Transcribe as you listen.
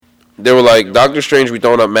They were like, Doctor Strange be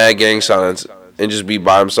throwing up mad gang signs and just be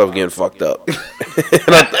by himself getting fucked up. and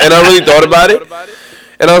I really thought about it.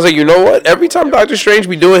 And I was like, you know what? Every time Doctor Strange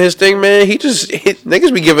be doing his thing, man,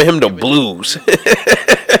 niggas be giving him the blues.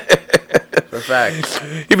 For fact.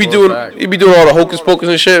 He be doing all the hocus pocus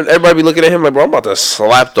and shit. Everybody be looking at him like, bro, I'm about to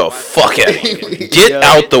slap the fuck out of you. Get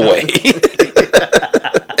out the way.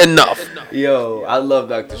 Enough. Yo, I love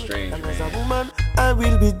Doctor Strange, man. I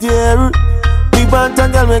will be there. Me want a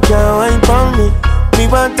girl me can't wine for me. Me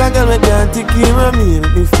want a girl me can't take care of me.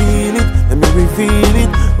 Let me feel it, let me reveal it.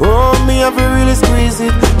 Oh, me have to really squeeze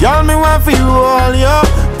it. Girl, me want for you all, yo.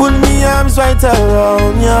 Put me arms right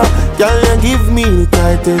around you. Girl, you give me the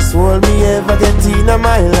tightest hold me ever get in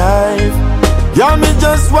my life. Girl, me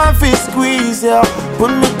just want to squeeze ya.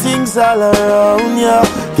 Put me things all around ya.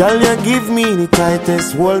 Girl, you give me the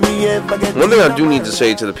tightest hold me ever get. One thing I do need to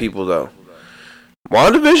say to the people though,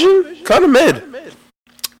 WandaVision, kind of mid.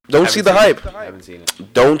 Don't see the hype. I haven't seen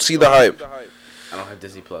it. Don't see the hype. I don't have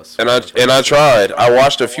Disney Plus. And I tried. I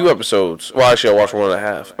watched a few episodes. Well, actually, I watched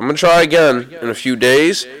 1.5. I'm gonna try again in a few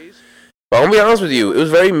days. But I'm gonna be honest with you, it was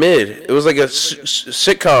very mid. It was like a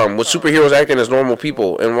sitcom with superheroes acting as normal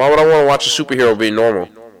people. And why would I want to watch a superhero being normal?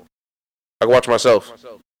 I can watch myself.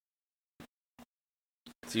 So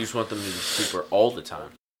you just want them to be super all the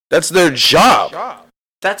time? That's their job.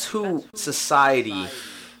 That's who society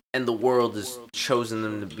and the world has chosen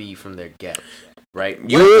them to be from their get, right?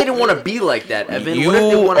 What if they didn't want to be like that, Evan? You what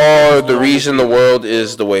if they are the reason the world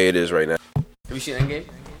is the way it is right now. Have you seen Endgame?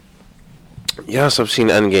 Yes, I've seen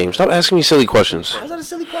Endgame. Stop asking me silly questions. How's that a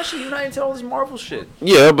silly question? You're not into all this Marvel shit.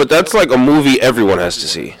 Yeah, but that's like a movie everyone has to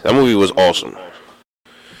see. That movie was awesome.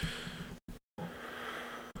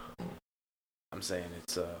 I'm saying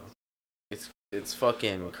it's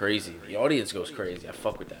fucking crazy. The audience goes crazy. I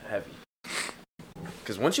fuck with that heavy.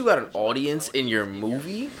 Because once you got an audience in your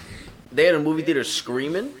movie, they had a movie theater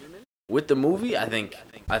screaming with the movie. I think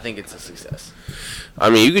it's a success. I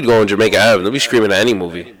mean, you could go on Jamaica Ave. They'll be screaming at any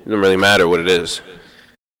movie. It doesn't really matter what it is.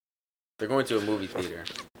 They're going to a movie theater.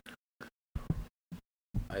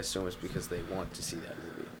 I assume it's because they want to see that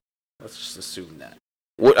movie. Let's just assume that.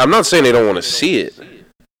 I'm not saying they don't want to see it.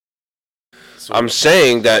 I'm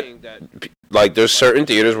saying that, like, there's certain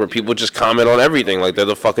theaters where people just comment on everything like they're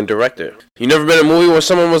the fucking director. You never been in a movie where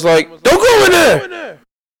someone was like, "Don't go in there"?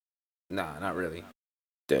 Nah, not really.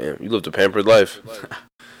 Damn, you lived a pampered life.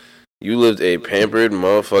 You lived a pampered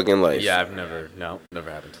motherfucking life. Yeah, never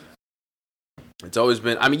happened. It's always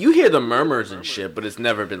been, I mean, you hear the murmurs and shit, but it's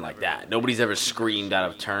never been like that. Nobody's ever screamed out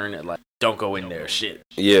of turn at, like, don't go in there, shit.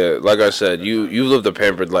 Yeah, like I said, you lived a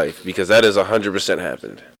pampered life because that has 100%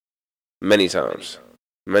 happened. Many times.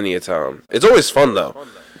 Many a time. It's always fun, though.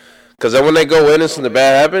 Because then when they go in and something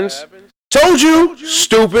bad happens, told you,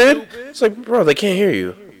 stupid. It's like, bro, they can't hear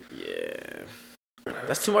you. Yeah.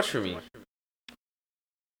 That's too much for me.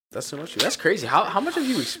 That's crazy. How much have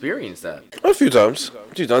you experienced that? A few times.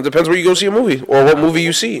 Depends where you go see a movie or what movie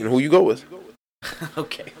you see and who you go with.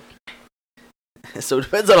 Okay. So it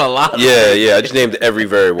depends on a lot. Yeah. I just named every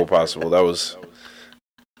variable possible. That was...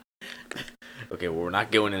 Okay, well, we're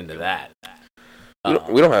not going into that.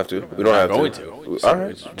 We don't have to. We don't have to. Going to. All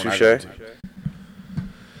right. Touché.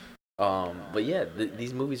 But yeah,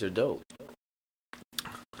 these movies are dope.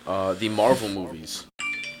 The Marvel movies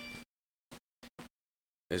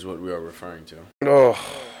is what we are referring to.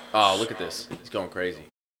 Oh, look at this. He's going crazy.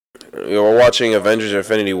 We're watching Avengers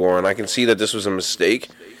Infinity War, and I can see that this was a mistake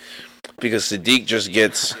because Sadiq just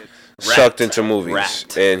gets sucked into movies.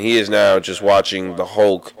 And he is now just watching the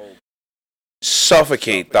Hulk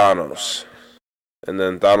suffocate Thanos. And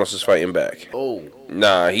then Thanos is fighting back. Oh.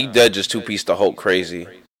 Nah, he dead just two-piece the Hulk crazy.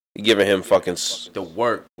 He giving him fucking... The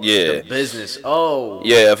work. Yeah. The business. Oh.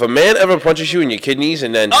 Yeah, if a man ever punches you in your kidneys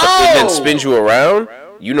and then spins you around,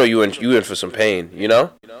 you know you in for some pain, you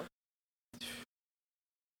know?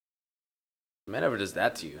 Man ever does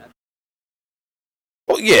that to you.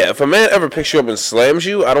 Well, yeah, if a man ever picks you up and slams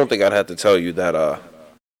you, I don't think I'd have to tell you that,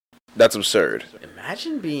 that's absurd.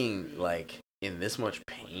 Imagine being, like, in this much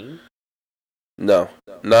pain. No,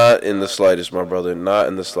 not in the slightest, my brother. Not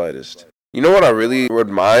in the slightest. You know what I really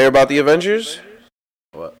admire about the Avengers?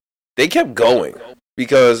 What? They kept going.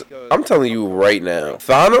 Because I'm telling you right now,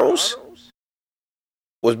 Thanos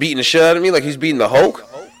was beating the shit out of me like he's beating the Hulk,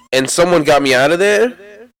 and someone got me out of there.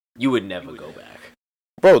 You would never go back.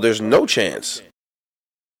 Bro, there's no chance.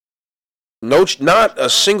 Not a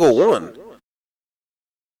single one.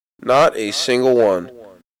 Not a single one.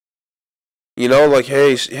 You know, like,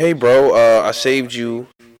 hey, bro, I saved you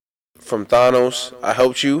from Thanos. I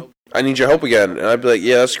helped you. I need your help again. And I'd be like,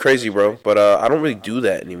 yeah, that's crazy, bro. But I don't really do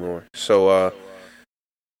that anymore. So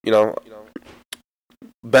you know,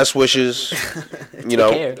 best wishes. You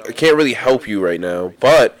know, I can't really help you right now,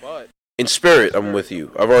 but in spirit, I'm with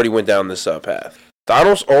you. I've already went down this path.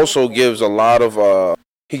 Thanos also gives a lot of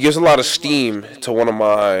he gives a lot of steam to one of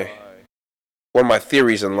my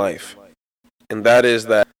theories in life, and that is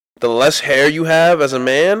that the less hair you have as a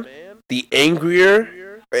man, the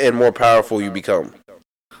angrier and more powerful you become.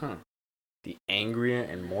 The angrier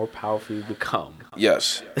and more powerful you become.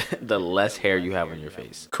 Yes. The less hair you have on your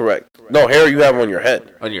face. Correct. No, hair you have on your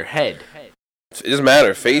head. On your head. It doesn't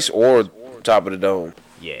matter, face or top of the dome.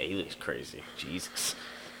 Yeah, he looks crazy. Jesus.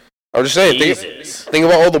 I'm just saying, think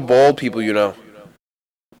about all the bald people you know.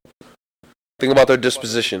 Think about their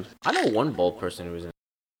disposition. I know one bald person who was in.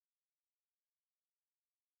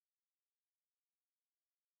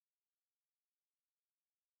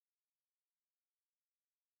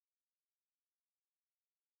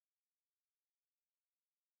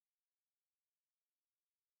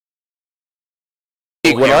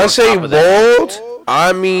 When I say bald,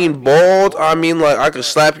 I mean bald. I mean like I could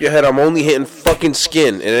slap your head. I'm only hitting fucking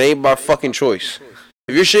skin, and it ain't by fucking choice.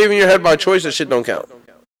 If you're shaving your head by choice, that shit don't count.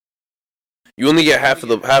 You only get half of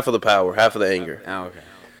the power, half of the anger. Oh, okay.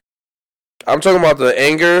 I'm talking about the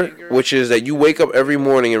anger, which is that you wake up every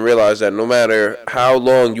morning and realize that no matter how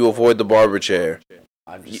long you avoid the barber chair,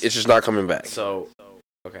 it's just not coming back. So,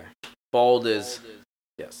 okay. Bald is,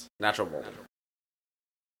 yes, natural bald.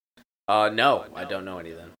 No, I don't know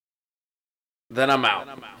any of them. Then I'm out.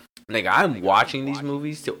 Nigga, I'm watching these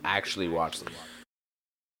movies to actually watch them.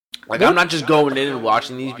 Like, I'm not just going in and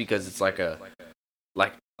watching these because it's like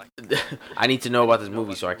I need to know about this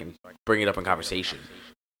movie so I can bring it up in conversation.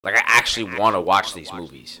 Like, I actually want to watch these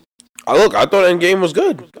movies. I thought Endgame was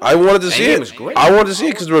good. I wanted to see it. Was great. I wanted to see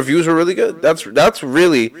it because the reviews were really good. That's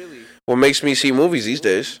really what makes me see movies these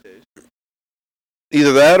days.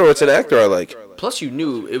 Either that or it's an actor I like. Plus, you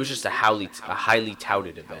knew it was just a highly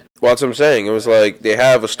touted event. Well, that's what I'm saying. It was like they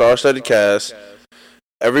have a star-studded cast.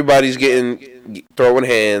 Everybody's throwing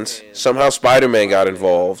hands. Somehow Spider-Man got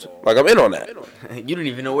involved. Like, I'm in on that. You didn't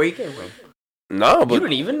even know where he came from. No, but you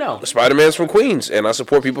didn't even know. Spider-Man's from Queens, and I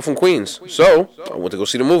support people from Queens. So, I went to go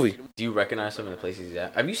see the movie. Do you recognize some of the places he's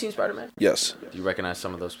at? Have you seen Spider-Man? Yes. Do you recognize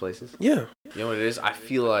some of those places? Yeah. You know what it is? I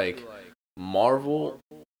feel like Marvel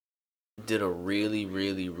did a really,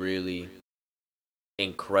 really, really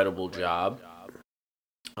incredible job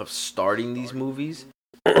of starting these movies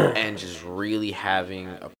and just really having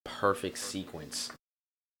a perfect sequence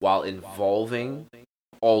while involving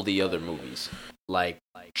all the other movies, like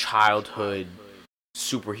childhood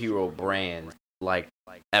superhero brand, like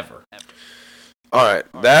ever. All right,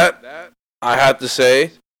 that I have to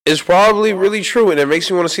say is probably really true, and it makes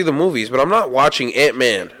me want to see the movies. But I'm not watching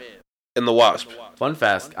Ant-Man and the Wasp. Fun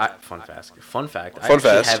fact. I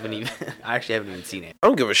actually haven't even seen it. I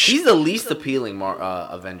don't give a shit. She's the least appealing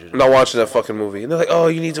Avengers. I'm not watching that fucking movie. And they're like, oh,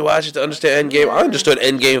 you need to watch it to understand Endgame. I understood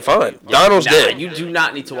Endgame fine. Donald's dead. You do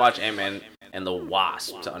not need to watch Ant-Man and the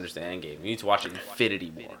Wasp to understand Endgame. You need to watch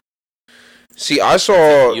Infinity War. See, I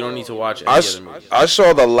saw... You don't need to watch any other movie. I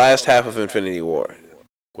saw the last half of Infinity War.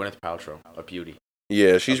 Gwyneth Paltrow, a beauty.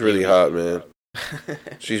 Yeah, she's really hot, man.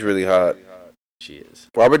 She's really hot. She is.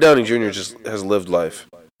 Robert Downey Jr. just has lived life.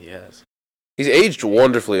 He has. He's aged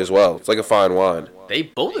wonderfully as well. It's like a fine wine. They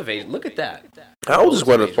both have aged. Look at that. How old is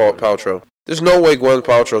Gwyneth Paltrow? There's no way Gwyneth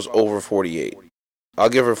Paltrow's over 48. I'll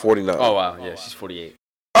give her 49. Oh, wow. Yeah, she's 48.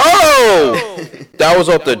 Oh! That was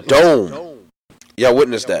off the dome. Yeah, I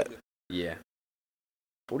witnessed that. Yeah.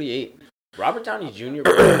 48. Robert Downey Jr.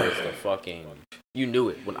 was the fucking... You knew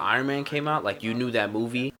it. When Iron Man came out, like, you knew that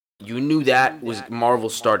movie. You knew that was... Marvel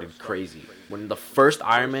started crazy. When the first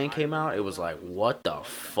Iron Man came out, it was like, what the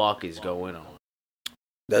fuck is going on?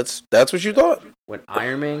 That's what you thought? When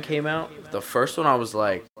Iron Man came out, the first one, I was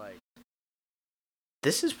like,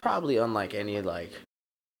 this is probably unlike any, like,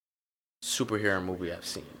 superhero movie I've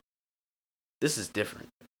seen. This is different.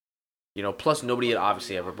 You know, plus nobody had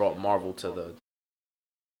obviously ever brought Marvel to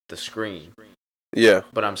the screen. Yeah.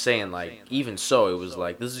 But I'm saying, like, even so, it was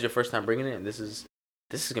like, this is your first time bringing it, and this is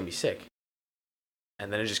going to be sick.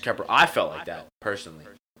 And then it just kept... I felt like that, personally.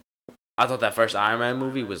 I thought that first Iron Man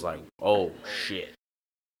movie was like, oh, shit.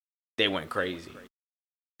 They went crazy.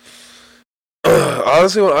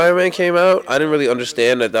 Honestly, when Iron Man came out, I didn't really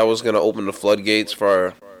understand that was going to open the floodgates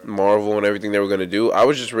for Marvel and everything they were going to do. I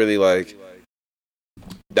was just really like,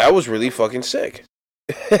 that was really fucking sick.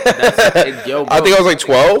 Bro, I think I was like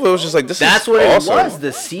 12. It was just like, that's what awesome. It was. The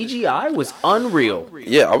CGI was unreal.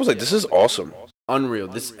 Yeah, I was like, this is awesome.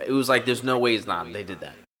 Unreal. It was like, there's no way it's not. They did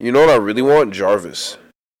that. You know what I really want? Jarvis.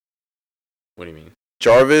 What do you mean?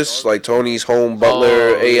 Jarvis, like Tony's home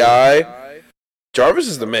butler AI. Jarvis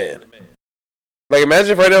is the man. Like,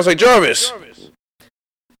 imagine if right now it's like, Jarvis,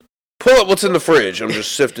 pull up what's in the fridge. I'm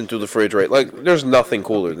just sifting through the fridge, right? Like, there's nothing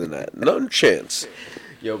cooler than that. None chance.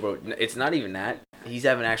 Yo, bro, it's not even that. He's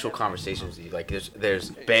having actual conversations with you. Like, there's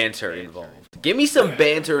banter involved. Give me some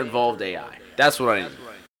banter involved AI. That's what I need.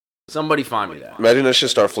 Somebody find me that. Imagine that shit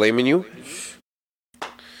start flaming you.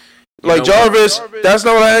 You Like, know Jarvis, that's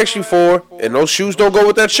not what I asked you for, and those shoes don't go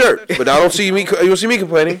with that shirt. But I don't see me. You don't see me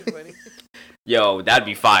complaining. Yo, that'd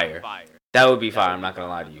be fire. That would be fire. I'm not gonna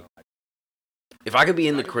lie to you. If I could be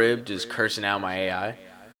in the crib just cursing out my AI,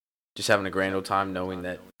 just having a grand old time, knowing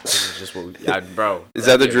that this is just what we, bro. Is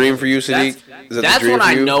that the dream for you, Sadiq? That's when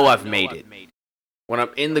I know I've made it. When I'm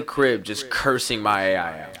in the crib just cursing my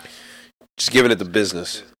AI out. Just giving it the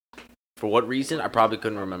business. For what reason? I probably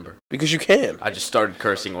couldn't remember. Because you can. I just started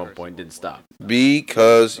cursing at one point, didn't stop.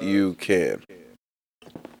 Because you can.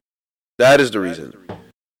 That is the reason.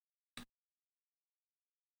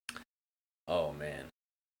 Oh, man.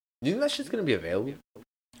 Do you think that shit's going to be available?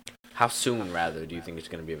 How soon, rather, do you think it's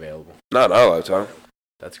going to be available? Not in our lifetime.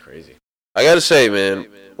 That's crazy. I gotta say, man,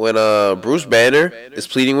 when Bruce Banner is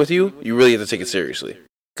pleading with you, you really have to take it seriously.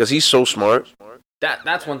 Because he's so smart.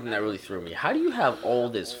 That's one thing that really threw me. How do you have all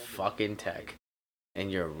this fucking tech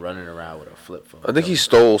and you're running around with a flip phone? I think he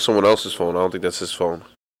stole someone else's phone. I don't think that's his phone.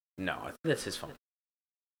 No, I think that's his phone.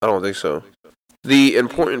 I don't think so. The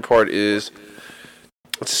important part is,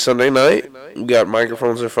 it's Sunday night. We got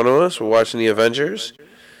microphones in front of us. We're watching the Avengers.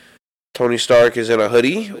 Tony Stark is in a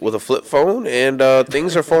hoodie with a flip phone, and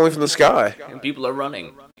things are falling from the sky. And people are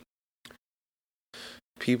running.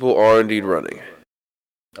 People are indeed running.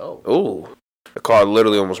 Oh. Ooh. The car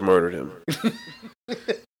literally almost murdered him.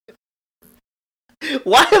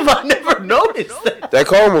 Why have I never noticed that? That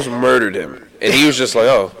car almost murdered him. And he was just like,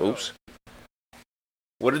 oh, oops.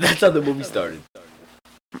 That's how the movie started.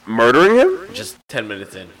 Murdering him? Just 10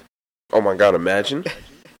 minutes in. Oh my god, imagine.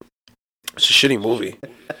 It's a shitty movie.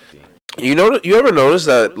 You ever notice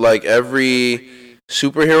that, like, every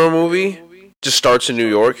superhero movie just starts in New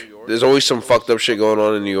York? There's always some fucked up shit going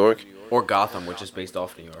on in New York. Or Gotham, which is based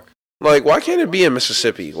off New York. Like, why can't it be in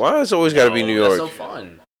Mississippi? Why has it always got to be New York? That's no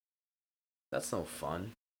fun. That's no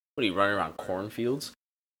fun. What are you running around cornfields?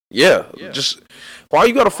 Yeah, just why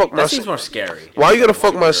you gotta fuck my? That seems more scary. Why you gotta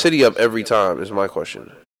fuck my city up every time? Is my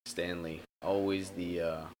question. Stanley, always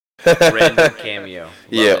the random cameo.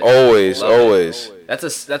 Yeah, always.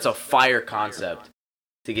 That's a fire concept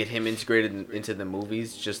to get him integrated into the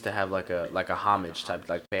movies, just to have like a homage type,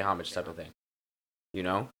 like pay homage type of thing. You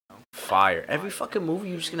know, fire. Every fucking movie,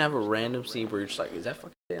 you're just gonna have a random scene where you're just like, is that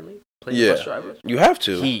fucking Stanley playing the bus driver? You have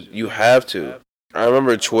to. You have to. I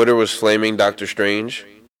remember Twitter was flaming Doctor Strange.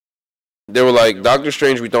 They were like, Doctor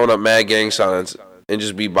Strange be throwing up mad gang signs and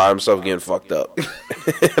just be by himself getting fucked up. and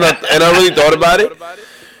I really thought about it.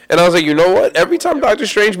 And I was like, you know what? Every time Doctor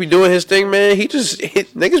Strange be doing his thing, man,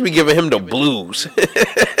 niggas be giving him the blues.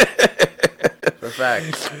 For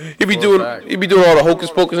fact. He be doing all the hocus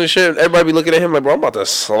pocus and shit. Everybody be looking at him like, bro, I'm about to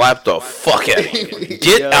slap the fuck out of you.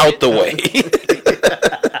 Get out the way.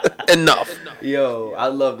 Enough. Yo, I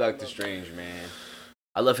love Doctor Strange, man.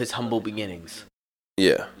 I love his humble beginnings.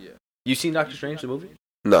 Yeah. You seen Doctor Strange, the movie?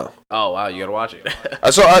 No. Oh, wow, you gotta watch it. I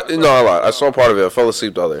saw part of it. I fell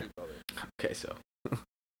asleep the other. Okay, so.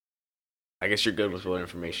 I guess you're good with what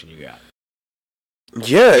information you got.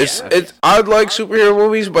 Yeah, it's. I like superhero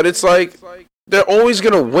movies, but it's like they're always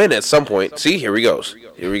gonna win at some point. See, here he goes.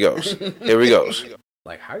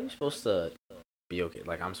 Like, how are you supposed to be okay?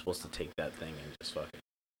 Like, I'm supposed to take that thing and just fucking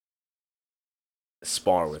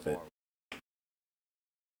spar with it.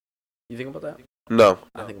 You think about that? No,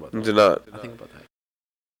 I think about that. that. Do not. I think about that.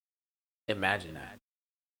 Imagine that.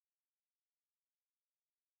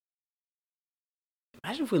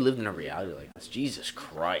 Imagine if we lived in a reality like this. Jesus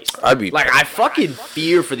Christ. I'd be like, I fucking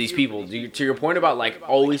fear for these people. To your point about like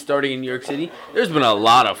always starting in New York City, there's been a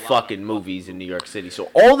lot of fucking movies in New York City. So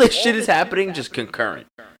all this shit is happening just concurrent.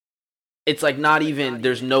 It's like not even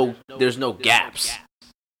there's no gaps.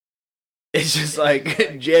 It's just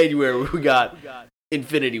like January we got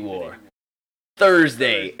Infinity War.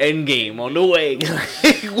 Thursday, Endgame on the way.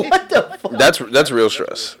 What the fuck? That's real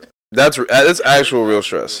stress. That's actual real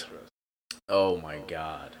stress. Oh my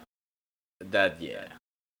god. That's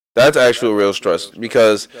actual real stress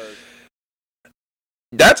because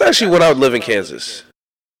that's actually when I would live in Kansas.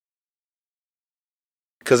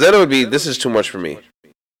 Because then it would be, this is too much for me.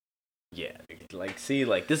 Yeah, like see,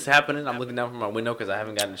 like this is happening. I'm looking down from my window because I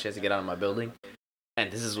haven't gotten a chance to get out of my building,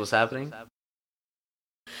 and this is what's happening.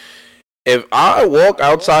 If I walk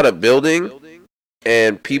outside a building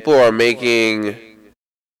and people are making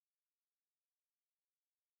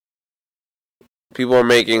People are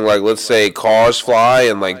making, like, let's say, cars fly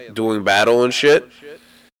and, like, doing battle and shit.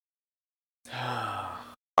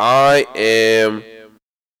 I am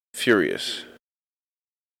furious.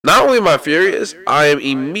 Not only am I furious, I am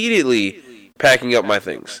immediately packing up my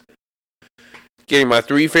things. Getting my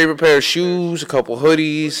 3 favorite pair of shoes, a couple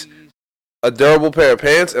hoodies, a durable pair of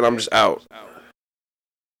pants, and I'm just out.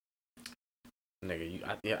 Nigga,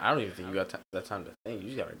 I don't even think you got that time to think. You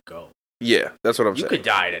just gotta go. Yeah, that's what I'm saying. You could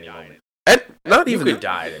die at any moment. Not even. You could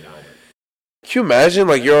die at any moment. Can you imagine,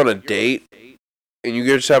 like, you're on a date and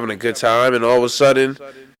you're just having a good time, and all of a sudden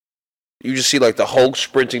you just see, like, the Hulk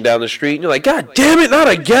sprinting down the street, and you're like, God damn it, not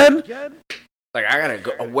again! Like, I gotta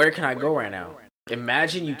go. Where can I go right now?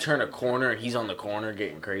 Imagine you turn a corner and he's on the corner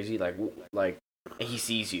getting crazy, like, and he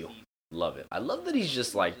sees you. Love it. I love that he's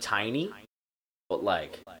just, like, tiny, but,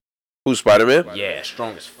 like, Who's Spider-Man? yeah,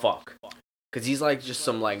 strong as fuck. Cause he's like just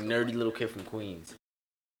some like nerdy little kid from Queens,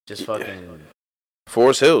 just fucking.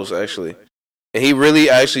 Forest Hills, actually. And he really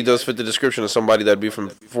actually does fit the description of somebody that'd be from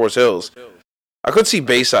Forest Hills. I could see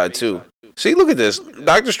Bayside, too. See, look at this.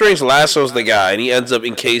 Doctor Strange lassos the guy, and he ends up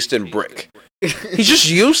encased in brick. He's just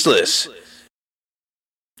useless.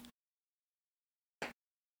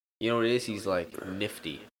 You know what it is? He's like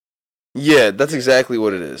nifty. Yeah, that's exactly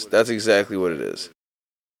what it is. That's exactly what it is.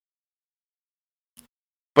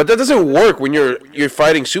 But that doesn't work when you're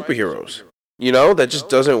fighting superheroes. You know, that just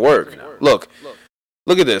doesn't work. Look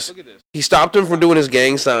at this. He stopped him from doing his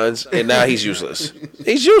gang signs, and now he's useless.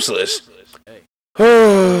 He's useless.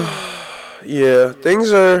 Yeah,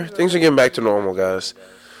 things are getting back to normal, guys.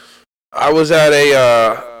 I was at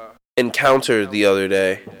a encounter the other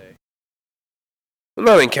day.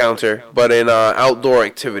 Not encounter, but an outdoor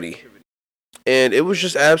activity, and it was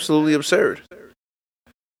just absolutely absurd.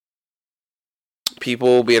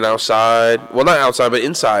 People being outside, well, not outside, but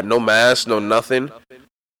inside, no mask, no nothing.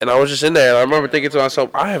 And I was just in there, and I remember thinking to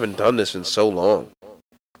myself, I haven't done this in so long.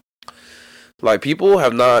 Like, people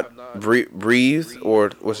have not breathed or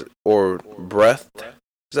breathed.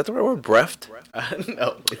 Is that the right word? Breathed?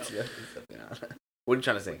 No. What are you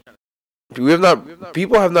trying to say?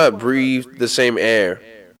 People have not breathed the same air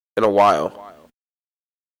in a while.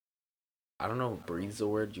 I don't know if breathes the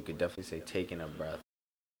word. You could definitely say taking a breath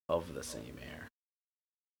of the same air.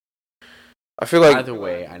 I feel like either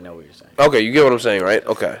way, I know what you're saying. Okay, you get what I'm saying, right?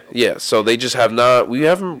 Okay, yeah. So they just have not. We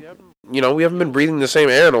haven't been breathing the same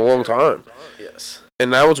air in a long time. Yes.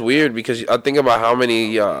 And now it's weird because I think about how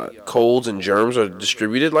many colds and germs are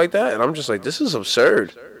distributed like that, and I'm just like, this is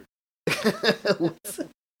absurd.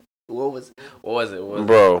 What was it?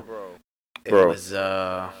 Bro. It was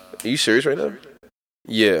Are you serious right now?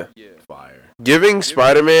 Yeah. Fire. Giving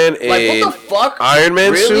Spider-Man a what the fuck? Iron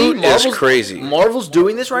Man really? suit is crazy. Marvel's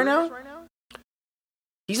doing this right now?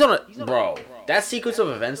 He's on a... Bro, that sequence of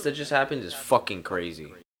events that just happened is fucking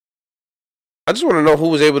crazy. I just want to know who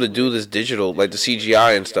was able to do this digital, like the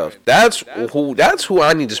CGI and stuff. That's who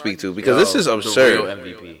I need to speak to, because this is absurd. The real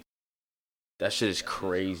MVP. That shit is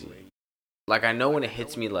crazy. Like, I know when it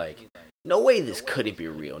hits me, like, no way this couldn't be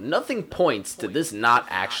real. Nothing points to this not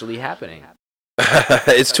actually happening.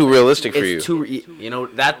 It's too realistic for you. You know,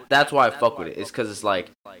 that's why I fuck with it. It's because it's like,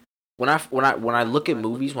 when I look at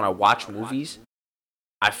movies, when I watch movies,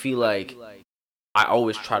 I feel like I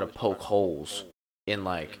always try to poke holes in,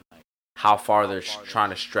 like, how far they're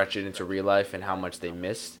trying to stretch it into real life and how much they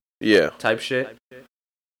missed. Yeah. Type shit.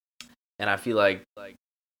 And I feel like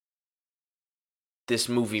this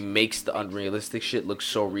movie makes the unrealistic shit look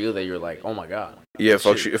so real that you're like, oh my god. Yeah, it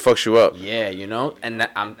fucks you up. Yeah, you know? And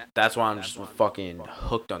that's why I'm just fucking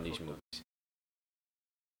hooked on these movies.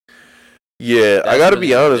 Yeah, I gotta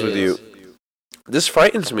be honest with you. This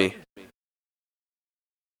frightens me.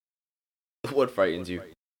 What frightens you?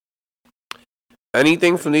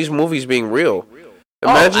 Anything from these movies being real.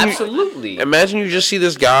 Absolutely. Imagine you just see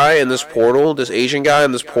this guy in this portal, this Asian guy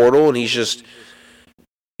in this portal, and he just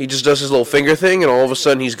does his little finger thing, and all of a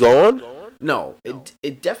sudden he's gone. No,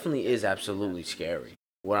 it definitely is absolutely scary.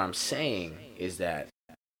 What I'm saying is that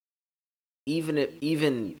even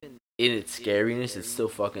in its scariness, it's still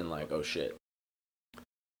fucking like, oh shit.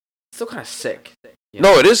 It's still kind of sick. You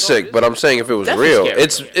know? No, it is sick, but I'm saying if it was definitely real, scary.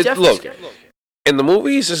 it's look. Scary. In the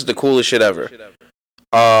movies, this is the coolest shit ever.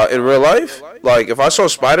 In real life, like, if I saw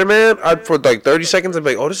Spider-Man, for like 30 seconds, I'd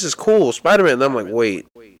be like, oh, this is cool, Spider-Man. And then I'm like, wait,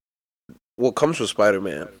 what comes with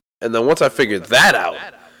Spider-Man? And then once I figured that out,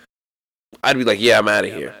 I'd be like, yeah, I'm out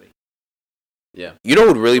of here. Yeah. You know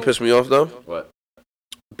what would really piss me off, though? What?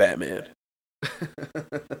 Batman.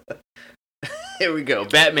 Here we go.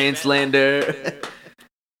 Batman slander.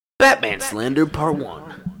 Batman slander part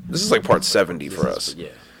 1. This is like part 70 for us. Yeah.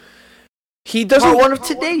 He doesn't. Part one of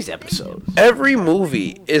today's episode. Every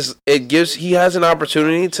movie he has an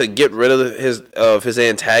opportunity to get rid of his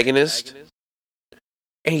antagonist,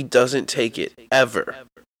 and he doesn't take it ever.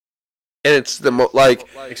 And it's the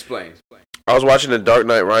Explain. I was watching The Dark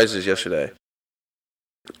Knight Rises yesterday,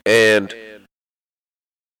 and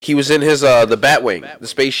he was in his the Batwing, the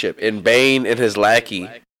spaceship, and Bane and his lackey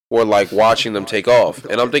were like watching them take off,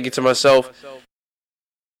 and I'm thinking to myself,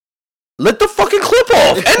 let the fucking clip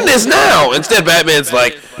off. End this now. Instead, Batman's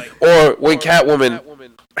like, or when Catwoman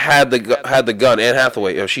had the gun, Anne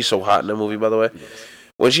Hathaway. Oh, she's so hot in the movie, by the way.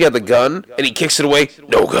 When she had the gun and he kicks it away,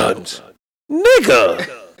 no guns, nigga.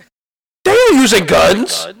 They ain't using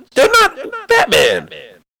guns. They're not Batman.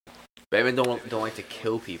 Batman don't like to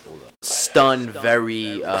kill people though. Stun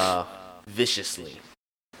very viciously.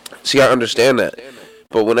 See, I understand that.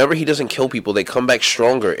 But whenever he doesn't kill people, they come back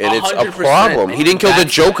stronger, and it's a 100%. problem. He didn't kill the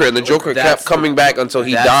Joker, and the Joker kept coming back until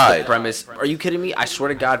he died. The premise. Are you kidding me? I swear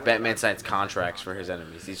to God, Batman signs contracts for his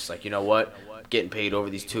enemies. He's just like, you know what? Getting paid over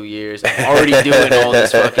these 2 years. I'm already doing all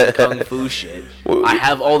this fucking kung fu shit. I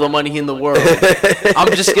have all the money in the world.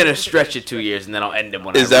 I'm just gonna stretch it 2 years, and then I'll end him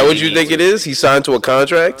when. Is that what you think it is? He signed to a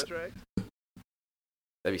contract?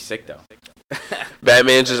 That'd be sick though.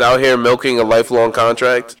 Batman's just out here milking a lifelong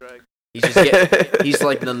contract. He's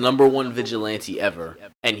like the #1 vigilante ever,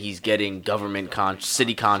 and he's getting government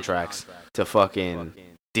city contracts to fucking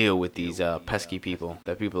deal with these pesky people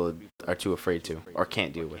that people are too afraid to or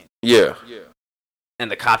can't deal with. Yeah. And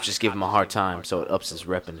the cops just give him a hard time, so it ups his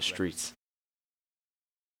rep in the streets.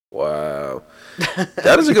 Wow.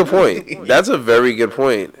 That is a good point. That's a very good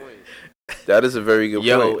point. That is a very good point.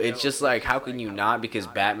 Yo, it's just like, how can you not? Because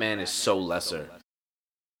Batman is so lesser.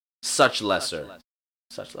 Such lesser.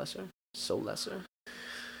 So lesser.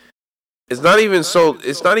 It's not even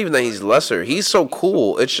that he's lesser. He's so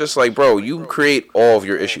cool. It's just like, bro, you create all of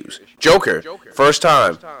your issues. Joker, first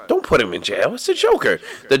time. Don't put him in jail. It's the Joker.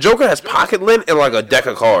 The Joker has pocket lint and like a deck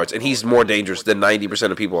of cards, and he's more dangerous than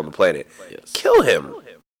 90% of people on the planet. Yes. Kill him.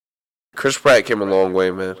 Chris Pratt came a long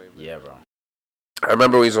way, man. Yeah, bro. I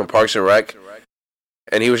remember when he was on Parks and Rec,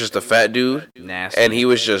 and he was just a fat dude. Nasty. And he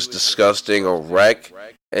was just disgusting, a wreck.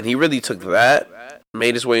 And he really took that,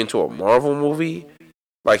 made his way into a Marvel movie.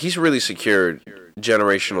 Like, he's really secured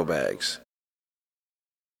generational bags.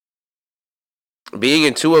 Being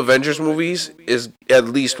in 2 Avengers movies is at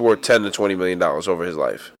least worth $10 to $20 million over his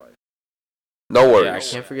life. No worries. Yeah, I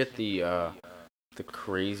can't forget the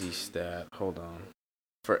crazy stat. Hold on.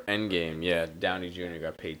 For Endgame, yeah, Downey Jr.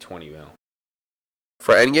 got paid $20 million.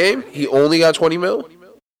 For Endgame, he only got $20 million?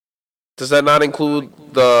 Does that not include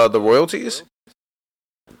the royalties?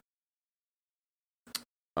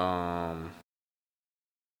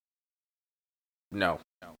 No,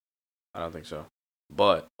 I don't think so.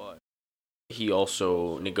 But he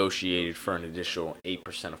also negotiated for an additional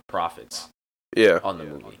 8% of profits. Yeah. On the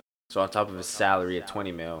movie. So on top of his salary at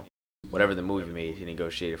 $20 million, whatever the movie made, he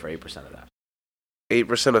negotiated for 8% of that.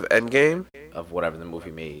 8% of Endgame? Of whatever the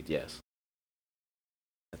movie made, yes.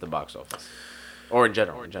 At the box office. Or in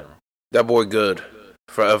general. That boy good.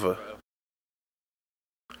 Forever.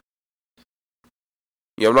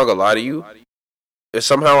 Yeah, I'm not gonna lie to you. If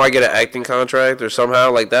somehow I get an acting contract or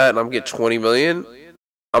somehow like that and I'm get $20 million,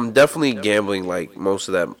 I'm definitely gambling like most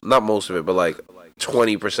of that. Not most of it, but like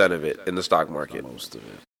 20% of it in the stock market. Most of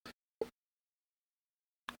it.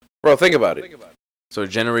 Bro, think about it. So it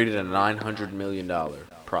generated a $900 million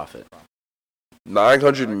profit.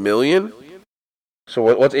 900 million? So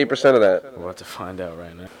what's 8% of that? We're about to find out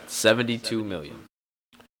right now. $72 million.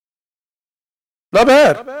 Not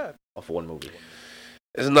bad. Off one movie.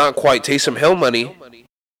 It's not quite Taysom Hill money,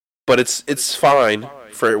 but it's fine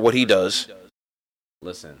for what he does.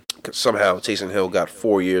 Listen. Somehow Taysom Hill got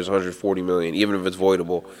 4 years, 140 million, even if it's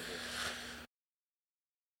voidable.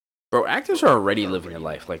 Bro, actors are already living their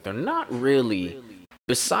life. Like, they're not really,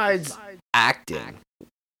 besides acting,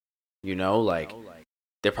 you know, like,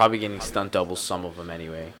 they're probably getting stunt doubles, some of them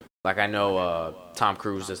anyway. Like, I know Tom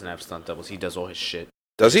Cruise doesn't have stunt doubles. He does all his shit.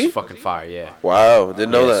 Does he? He's fucking fire, yeah. Wow,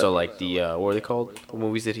 didn't know that. So, like, the, what are they called? What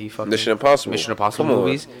movies did he fucking... Mission Impossible. Mission Impossible Come on.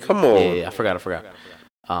 movies? Come on. Yeah, I forgot.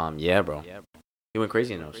 Yeah, bro. He went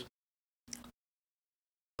crazy in those.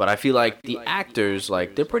 But I feel like the actors,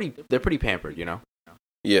 like, they're pretty pampered, you know?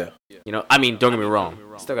 Yeah. You know, I mean, don't get me wrong.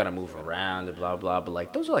 Still gotta move around and blah, blah, but,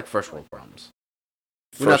 like, those are, like, first world problems.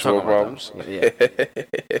 We're not talking about problems. Yeah.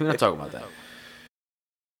 We're not talking about that.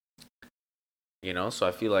 You know, so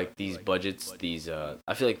I feel like these budgets,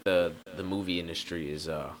 I feel like the movie industry is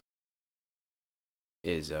what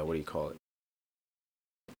do you call it?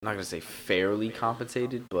 I'm not gonna say fairly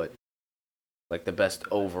compensated, but like the best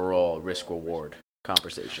overall risk reward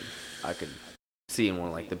conversation. I could see in one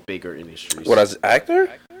of like the bigger industries. What, as an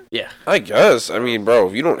actor? Yeah. I guess. I mean, bro,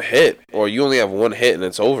 if you don't hit, or you only have one hit and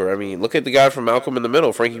it's over. I mean, look at the guy from Malcolm in the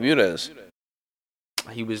Middle, Frankie Muniz.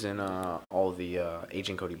 He was in all the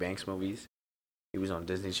Agent Cody Banks movies. He was on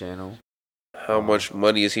Disney Channel. How much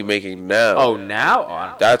money is he making now? Oh, now?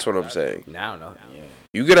 Oh, That's what I'm saying. now, no. Yeah.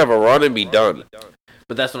 You could have a run and be done.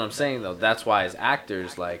 But that's what I'm saying, though. That's why, as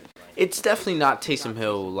actors, like, it's definitely not Taysom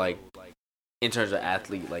Hill, like, in terms of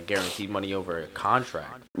athlete, like, guaranteed money over a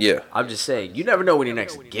contract. Yeah. I'm just saying, you never know when your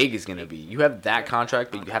next gig is going to be. You have that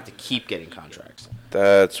contract, but you have to keep getting contracts.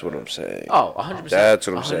 That's what I'm saying. Oh, 100%. That's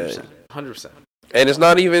what I'm saying. 100%. And it's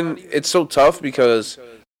not even, it's so tough because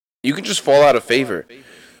you can just fall out of favor.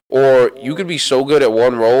 Or you could be so good at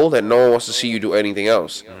one role that no one wants to see you do anything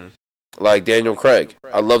else. Mm-hmm. Like Daniel Craig.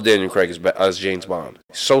 I love Daniel Craig as James Bond.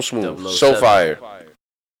 So smooth. 007. So fire.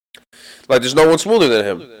 Like, there's no one smoother than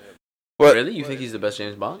him. But Really? You think he's the best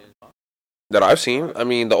James Bond? that I've seen. I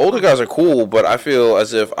mean, the older guys are cool, but I feel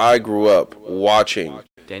as if I grew up watching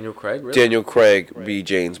Daniel Craig? Really? Daniel Craig be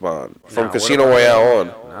James Bond. From Nah, Casino what about Royale on.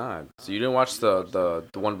 Nah. So you didn't watch the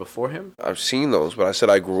one before him? I've seen those, but I said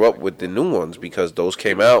I grew up with the new ones because those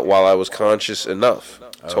came out while I was conscious enough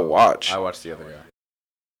to watch. I watched the other guy.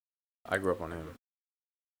 I grew up on him.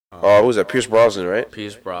 Oh, who was that? Pierce Brosnan, right?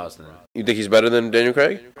 Pierce Brosnan. You think he's better than Daniel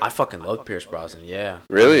Craig? I fucking love Pierce Brosnan. Yeah.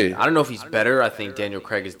 Really? I don't know if he's better. I think Daniel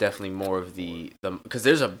Craig is definitely more of the because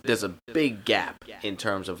there's a big gap in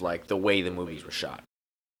terms of like the way the movies were shot.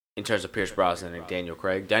 In terms of Pierce Brosnan and Daniel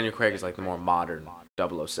Craig. Daniel Craig is like the more modern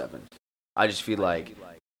 007. I just feel like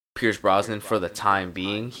Pierce Brosnan, for the time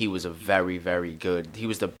being, he was a very, very good. He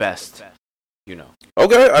was the best, you know.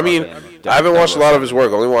 Okay, I mean, I haven't watched a lot of his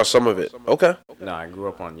work. I only watched some of it. Okay. No, I grew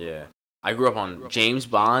up on James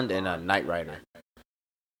Bond and Knight Rider.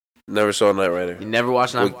 Never saw Knight Rider. You never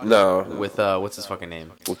watched Knight No. with what's his fucking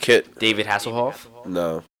name? With Kit? David Hasselhoff.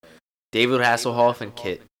 No. David Hasselhoff and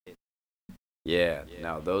Kit. Yeah,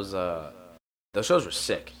 no, those shows were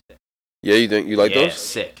sick. Yeah, you think you like Yeah, those?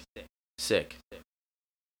 sick.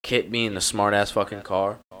 Kit being the smart ass fucking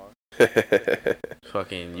car.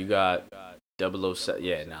 Fucking, you got 007.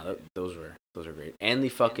 Yeah, no, those were great. And the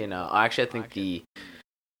fucking actually, I think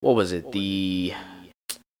the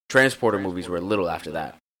Transporter movies were a little after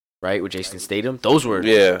that, right? With Jason Statham. Those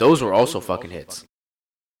were also fucking hits.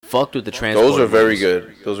 Fucked with the Transporter. Those were very movies.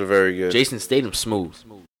 good. Those were very good. Jason Statham smooth.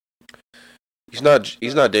 He's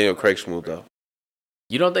not Daniel Craig smooth though.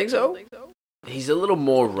 You don't think so? He's a little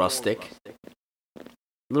more rustic. A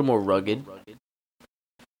little more rugged.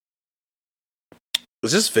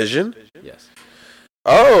 Is this Vision? Yes.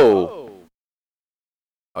 Oh.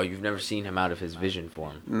 Oh, you've never seen him out of his vision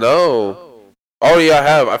form. No. Oh yeah, I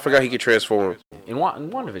have. I forgot he could transform. In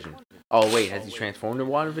WandaVision. Oh wait, has he transformed in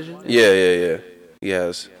WandaVision? Yeah. He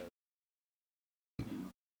has.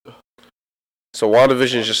 So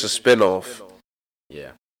WandaVision is just a spin-off.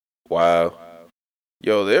 Yeah. Wow.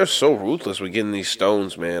 Yo, they're so ruthless with getting these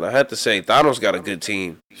stones, man. I had to say, Thanos got a good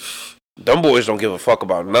team. Them boys don't give a fuck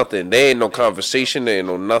about nothing. They ain't no conversation. They ain't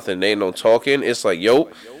no nothing. They ain't no talking. It's like, yo,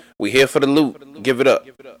 we here for the loot. Give it up.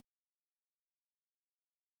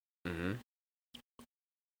 Mm-hmm.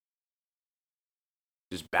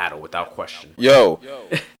 Just battle without question. Yo,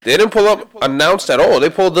 they didn't pull up announced at all. They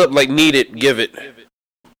pulled up like, need it, give it.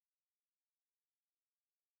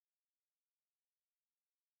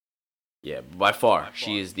 Yeah, by far,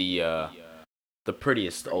 she is the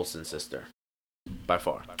prettiest Olsen sister. By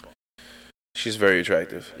far. She's very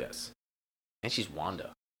attractive. Yes. And she's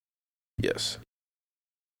Wanda. Yes.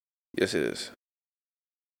 Yes, it is.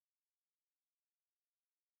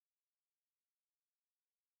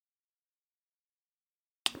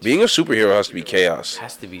 Being a superhero has to be chaos.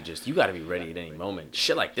 Has to be just, you gotta be ready at any moment.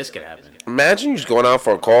 Shit like this could happen. Imagine you just going out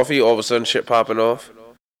for a coffee, all of a sudden shit popping off.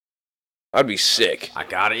 I'd be sick. I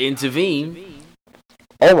gotta intervene.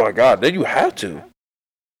 Oh my god, then you have to.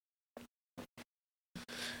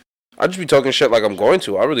 I'd just be talking shit like I'm going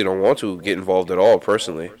to. I really don't want to get involved at all,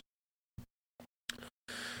 personally.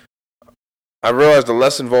 I realize the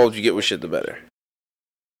less involved you get with shit, the better.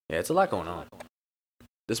 Yeah, it's a lot going on.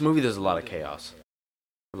 This movie, there's a lot of chaos.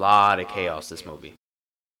 A lot of chaos, this movie.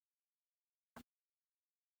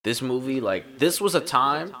 This movie, like, this was a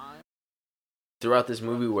time throughout this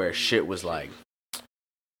movie where shit was like,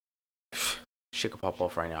 shit could pop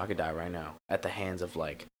off right now. I could die right now at the hands of,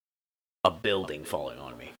 like, a building falling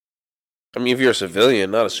on me. I mean, if you're a civilian,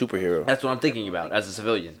 not a superhero. That's what I'm thinking about as a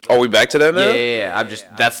civilian. Are we back to that now? Yeah. I'm just,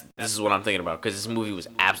 this is what I'm thinking about, because this movie was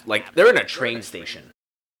like, they're in a train station.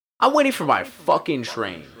 I'm waiting for my fucking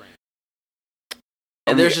train.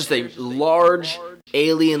 And there's just a large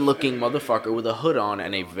alien-looking motherfucker with a hood on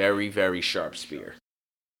and a very, very sharp spear.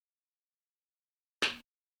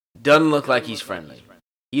 Doesn't look like he's friendly.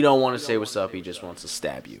 He don't want to say what's up. He just wants to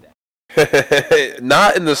stab you.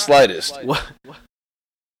 Not in the slightest. What?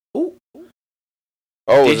 Ooh.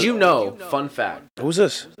 Oh, Did you know? Fun fact. Who's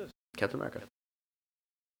this? Captain America.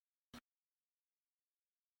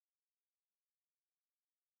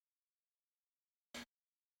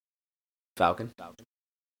 Falcon.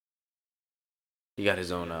 He got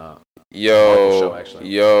his own Marvel show, actually.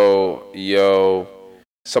 Yo.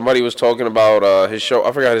 Somebody was talking about his show.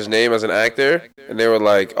 I forgot his name as an actor, and they were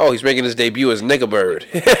like, "Oh, he's making his debut as Nigga Bird."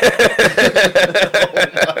 Oh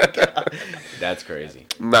my God. That's crazy.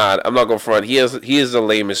 Nah, I'm not gonna front. He is the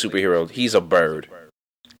lamest superhero. He's a bird.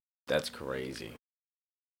 That's crazy.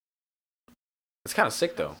 It's kind of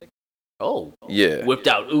sick though. Oh. Yeah. Whipped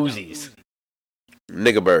out Uzis.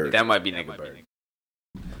 Nigga Bird. That might be Nigga Bird.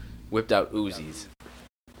 Whipped out Uzis.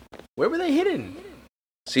 Where were they hidden?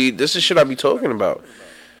 See, this is shit I be talking about.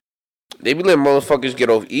 They be letting motherfuckers get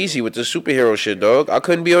off easy with the superhero shit, dog. I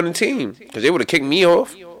couldn't be on the team because they would have kicked me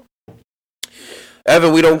off.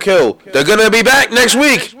 Evan, we don't kill. They're gonna be back next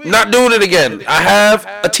week. Not doing it again. I have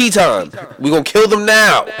a Teton. We gonna kill them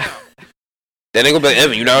now. Then they gonna be like,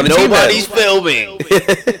 Evan, you not on the team. Nobody's filming.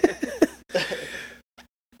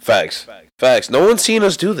 Facts. No one's seen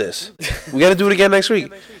us do this. We gotta do it again next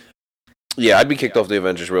week. Yeah, I'd be kicked off the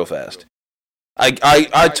Avengers real fast.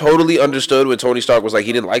 I totally understood when Tony Stark was like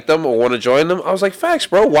he didn't like them or want to join them. I was like, facts,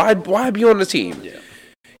 bro. Why be on the team? Yeah.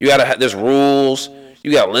 You gotta there's rules.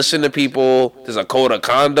 You gotta listen to people. There's a code of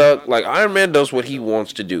conduct. Like Iron Man does what he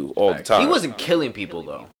wants to do all the time. He wasn't killing people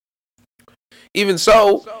though. Even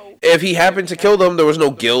so, if he happened to kill them, there was no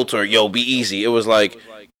guilt or yo, be easy. It was like,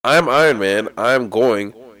 I'm Iron Man. I'm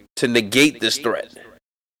going to negate this threat,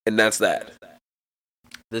 and that's that.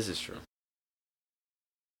 This is true.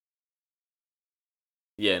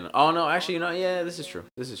 Yeah. Oh no. Actually, yeah. This is true.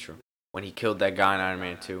 When he killed that guy in Iron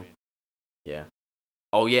Man 2. Yeah.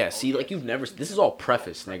 Oh yeah. See, like you've never. This is all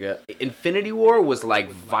preface, nigga. Infinity War was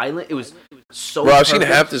like violent. It was so. Bro, I've seen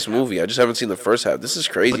half this movie. I just haven't seen the first half. This is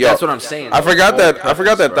crazy. But that's what I'm saying. I forgot that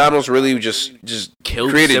Thanos really just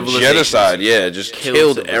killed created genocide. Yeah, just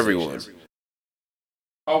killed everyone.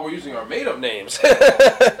 Oh, we're using our made-up names.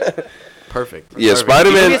 Perfect. Yeah, Perfect.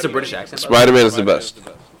 Spider-Man. He has a British accent. Spider-Man is the best.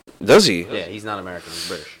 Does he? Yeah, he's not American. He's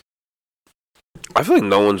British. I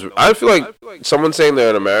feel like someone saying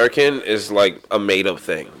they're an American is like a made-up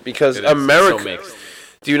thing because America, so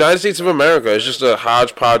the United States of America, is just a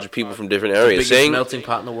hodgepodge of people from different areas. The biggest melting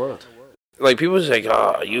pot in the world. Like people just like,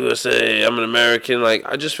 oh, USA, I'm an American. Like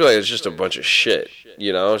I just feel like it's just a bunch of shit.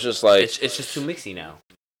 You know, it's just like it's just too mixy now.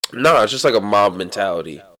 No, it's just like a mob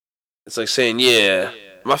mentality. It's like saying, yeah,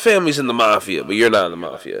 my family's in the mafia, but you're not in the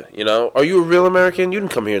mafia. You know, are you a real American? You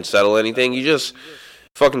didn't come here and settle anything. You just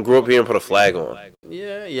fucking grew up here and put a flag on.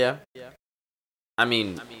 Yeah. I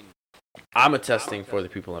mean, I'm attesting for the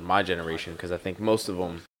people in my generation because I think most of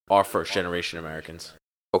them are first generation Americans.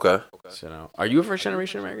 Okay. So, are you a first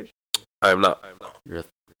generation American? I am not.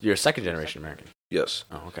 You're a second generation American. Yes.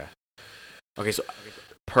 Oh, okay. Okay, so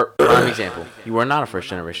prime example, you are not a first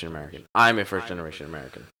generation American. I'm a first generation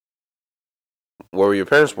American. Where were your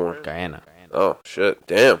parents born? Guyana. Oh shit!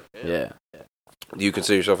 Damn. Yeah. Do you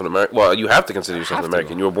consider yourself an American? Well, you have to consider yourself an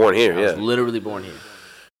American. You were born here. I Yeah. was literally born here.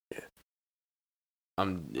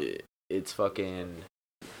 It's fucking.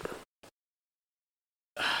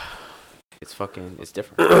 It's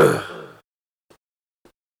different.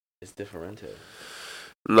 It's different.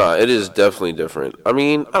 Nah, it is definitely different. I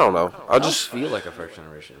mean, I don't know. I just feel like a first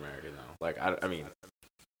generation American though. Like I mean,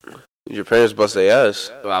 your parents bust their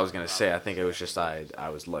ass. well, I was gonna say I think it was just I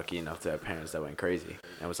was lucky enough to have parents that went crazy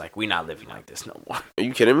and was like, we not living like this no more. Are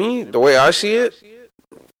you kidding me? The way I see it,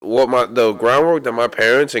 the groundwork that my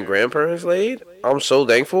parents and grandparents laid, I'm so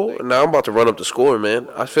thankful. Now I'm about to run up the score, man.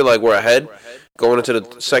 I feel like we're ahead going into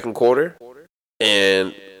the second quarter,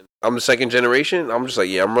 and I'm the second generation. I'm just like,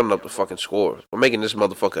 yeah, I'm running up the fucking score. I'm making this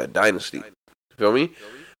motherfucker a dynasty. You feel me?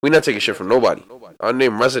 We not taking shit from nobody. Our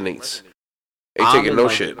name resonates. Ain't taking no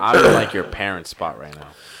shit. I'm in like your parents' spot right now.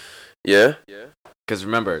 Yeah? Because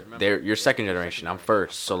remember, you're second generation. I'm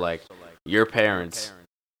first. So like, your parents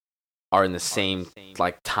are in the same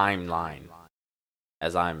like timeline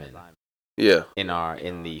as I'm in. Yeah.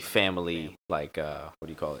 In the family like what do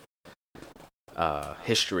you call it?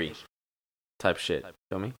 History type shit.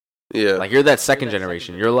 Feel me? Yeah. Like you're that second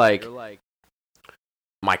generation. You're like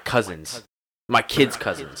my cousins, my kids'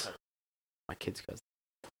 cousins, my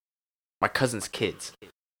cousin's kids.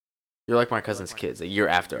 You're like my cousin's kids, a year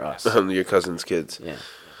after us. Your cousin's kids. Yeah.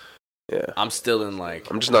 Yeah. I'm still in like.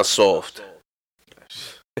 I'm just not soft.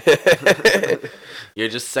 You're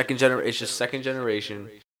just second generation. It's just second generation.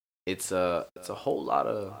 It's a whole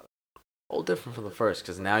different from the first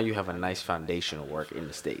because now you have a nice foundational work in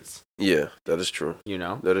the States. Yeah, that is true. You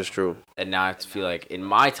know? That is true. And now I feel like in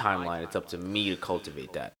my timeline, it's up to me to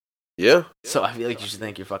cultivate that. Yeah. So I feel like you should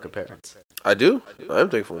thank your fucking parents. I do. I am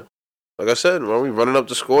thankful. Like I said, well, we running up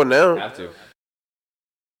the score now. Have to.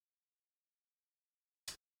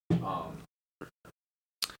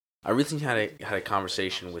 I recently had a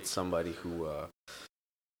conversation with somebody who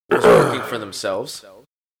was working for themselves,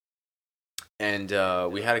 and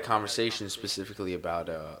we had a conversation specifically about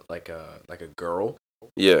like a girl,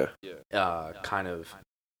 Yeah. kind of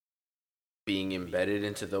being embedded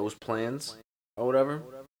into those plans or whatever,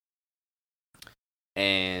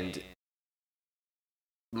 and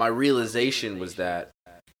my realization was that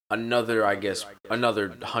another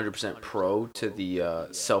 100% pro to the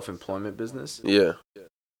self-employment business. Yeah.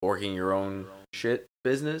 Working your own shit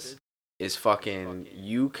business is fucking,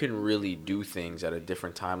 you can really do things at a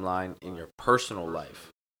different timeline in your personal life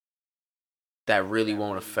that really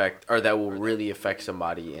won't affect, or that will really affect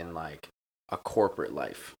somebody in like a corporate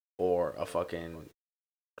life or a fucking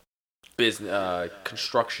business,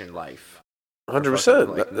 construction life.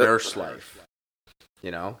 100%. Like nurse life. You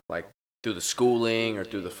know, like through the schooling or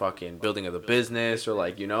through the fucking building of the business or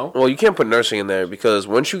like, you know. Well, you can't put nursing in there because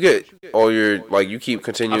once you get all your, like, you keep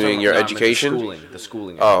continuing your education. The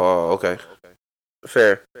schooling. Oh, okay.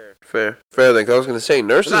 Fair then. 'Cause I was going to say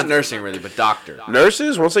nurses. Not nursing really, but doctor.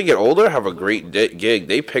 Nurses, once they get older, have a great gig.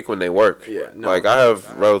 They pick when they work. Yeah. No. Like, I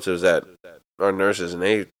have relatives that are nurses and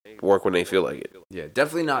they work when they feel like it. Yeah,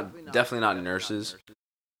 definitely not nurses.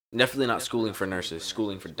 Definitely not schooling for nurses.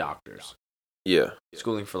 Schooling for doctors. Yeah.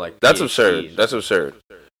 Schooling for like That's PhDs. absurd. That's absurd.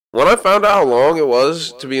 When I found out how long it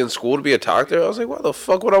was to be in school to be a doctor, I was like, why the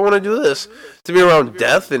fuck would I want to do this? To be around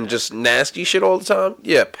death and just nasty shit all the time?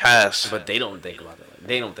 Yeah, pass. But they don't think about it.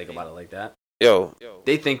 They don't think about it like that. Yo.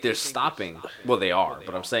 They think they're stopping. Well, they are,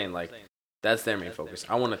 but I'm saying like that's their main focus.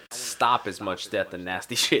 I want to stop as much death and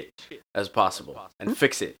nasty shit as possible and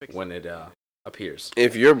fix it when it appears.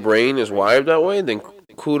 If your brain is wired that way, then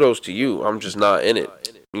kudos to you. I'm just not in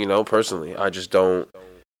it. You know, personally, I just don't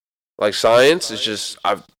like science. It's just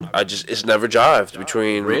it's never jived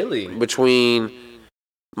between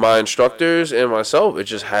my instructors and myself. It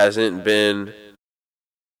just hasn't been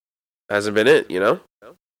it. You know,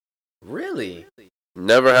 really.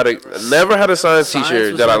 Never had a science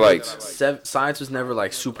teacher that I liked. Science was never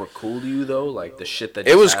like super cool to you though, like the shit that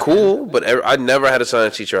it was cool, but I never had a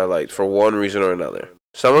science teacher I liked for one reason or another.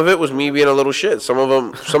 Some of it was me being a little shit. Some of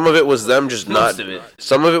it was them just not.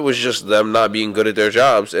 Some of it was just them not being good at their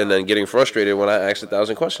jobs and then getting frustrated when I asked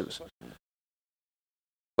 1,000 questions.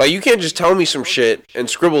 Like, you can't just tell me some shit and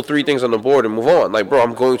scribble 3 things on the board and move on. Like, bro,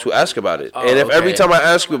 I'm going to ask about it. And if every time I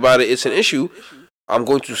ask you about it, it's an issue, I'm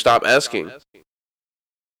going to stop asking.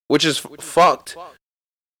 Which is fucked.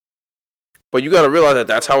 But you got to realize that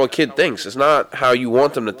that's how a kid thinks. It's not how you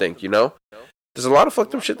want them to think, you know? There's a lot of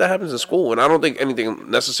fucked up shit that happens in school, and I don't think anything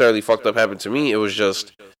necessarily fucked up happened to me. It was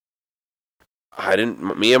just,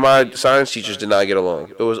 me and my science teachers did not get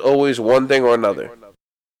along. It was always one thing or another.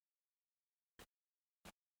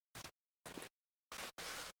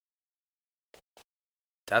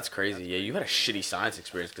 That's crazy. Yeah, you had a shitty science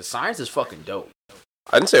experience, because science is fucking dope.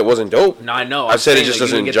 I didn't say it wasn't dope. No, I know. I said it just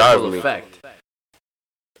doesn't jive with me.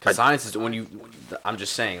 Because science is I'm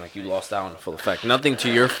just saying, like, you lost out on the full effect. Nothing to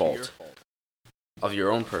your fault. Of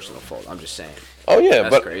your own personal fault. I'm just saying. Oh, yeah.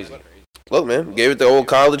 That's crazy. Look, man. Gave it the old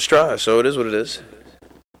college try, so it is what it is.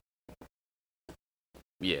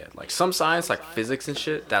 Yeah. Like, some science, like physics and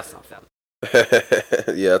shit, that's not fun.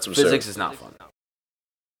 Yeah, that's absurd. Physics is not fun.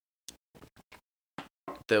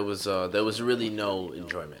 There was really no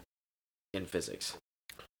enjoyment in physics.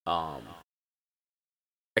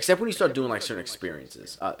 Except when you start doing, like, certain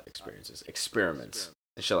experiments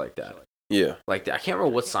and shit like that. Yeah. Like, I can't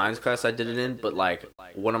remember what science class I did it in, but, like,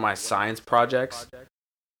 one of my science projects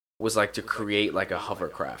was, like, to create, like, a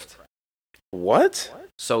hovercraft. What?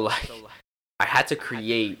 So, like, I had to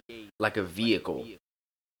create, like, a vehicle.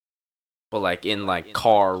 But, like, in, like,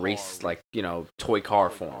 car race, like, you know, toy car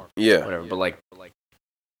form. Yeah. Whatever, but, like,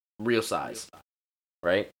 real size.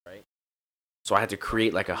 Right? So I had to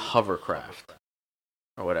create, like, a hovercraft.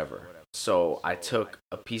 Or whatever. So I took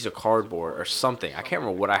a piece of cardboard or something. I can't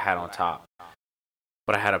remember what I had on top.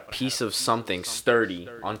 But I had a piece of something sturdy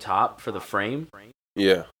on top for the frame.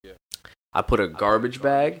 Yeah. I put a garbage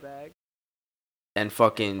bag and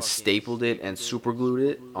fucking stapled it and super glued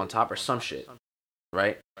it on top or some shit.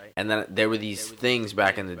 Right? And then there were these things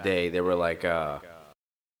back in the day. They were like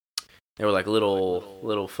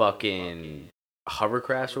little fucking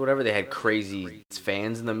hovercrafts or whatever. They had crazy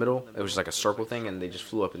fans in the middle. It was like a circle thing, and they just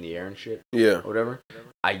flew up in the air and shit. Yeah. Or whatever.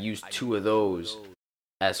 I used 2 of those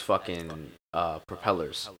as fucking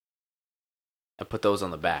propellers, and put those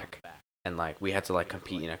on the back. And like we had to like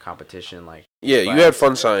compete in a competition. Like Yeah, you had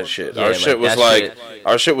fun science shit. Yeah, Our like, shit was that like, shit-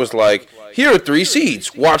 our shit was like, here are 3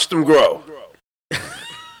 seeds. Watch them grow.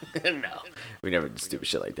 no, we never did stupid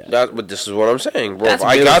shit like that. But this is what I'm saying, bro. That's If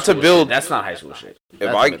I middle got to school build, shit. That's not high school shit. if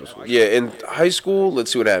That's I, middle school shit. yeah, in high school,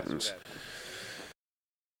 let's see what happens.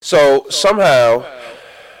 So somehow,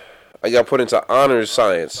 I got put into honors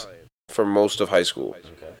science for most of high school.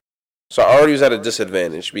 So I already was at a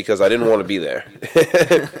disadvantage because I didn't want to be there.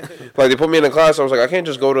 Like they put me in a class, I was like, I can't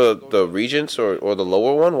just go to the Regents or the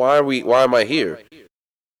lower one. Why am I here?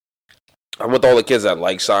 I'm with all the kids that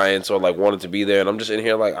like science or like wanted to be there, and I'm just in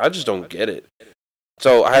here like I just don't get it.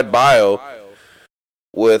 So I had bio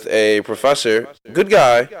with a professor, good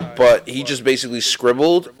guy, but he just basically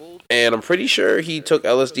scribbled, and I'm pretty sure he took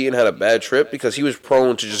LSD and had a bad trip because he was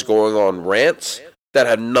prone to just going on rants that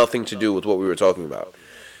had nothing to do with what we were talking about.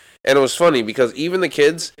 And it was funny because even the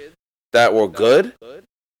kids that were good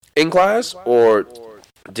in class or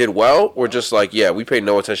did well were just like, yeah, we pay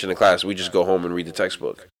no attention to class. We just go home and read the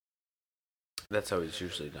textbook. That's how it's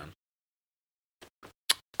usually done.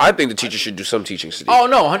 I think the teacher should do some teaching, Steve. Oh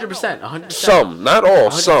no, 100%, 100%. Some, not all,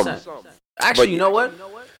 100%. some. Actually, But- you know what?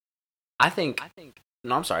 I think.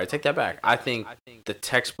 No, I'm sorry. I take that back. I think the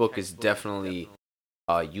textbook is definitely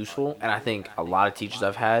useful, and I think a lot of teachers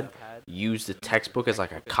I've had use the textbook as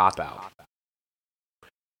like a cop out.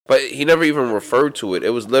 But he never even referred to it. It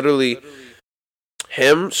was literally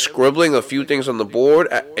him scribbling a few things on the board,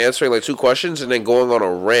 answering like 2 questions, and then going on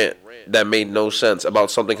a rant that made no sense about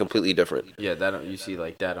something completely different. Yeah, that don't, you see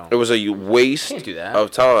like that. It was a waste Can't do that.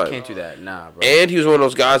 of time. Can't do that. Nah, bro. And he was one of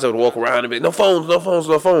those guys that would walk around and be, no phones, no phones,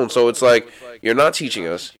 no phones. So it's like, you're not teaching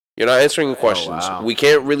us. You're not answering the questions. wow. We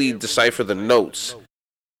can't really decipher the notes.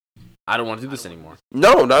 I don't want to do this anymore.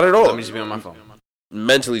 No, not at all. Let me just be on my phone.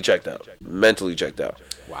 Mentally checked out. Mentally checked out.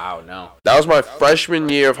 Wow, no. That was my freshman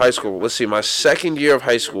year of high school. Let's see, my second year of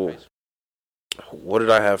high school. What did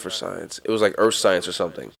I have for science? It was like earth science or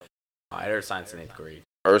something. I had science in 8th grade.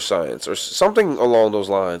 Earth science or something along those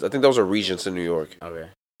lines. I think that was a Regents in New York. Okay.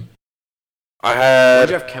 I Did you had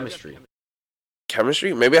have chemistry?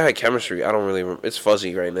 chemistry. Maybe I had chemistry. I don't really remember. It's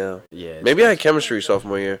fuzzy right now. Yeah. Maybe I had chemistry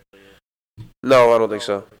sophomore year. No, I don't think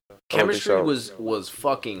so. I don't think Chemistry so. was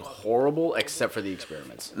fucking horrible except for the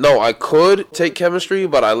experiments. No, I could take chemistry,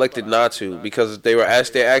 but I elected not to because they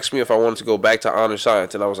asked me if I wanted to go back to honor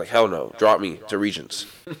science, and I was like, hell no, drop me to Regents.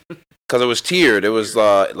 Because it was tiered. It was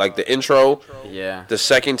like the intro, Yeah. the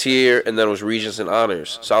second tier, and then it was Regents and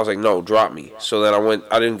honors. So I was like, no, drop me. So then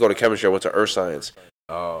I didn't go to chemistry. I went to earth science.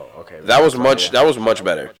 Oh, okay. That was much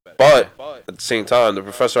better. But at the same time, the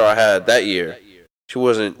professor I had that year, she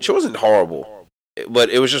wasn't horrible. But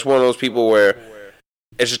it was just one of those people where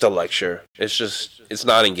it's just a lecture. It's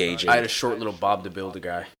not engaging. I had a short little Bob the Builder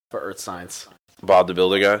guy for Earth Science. Bob the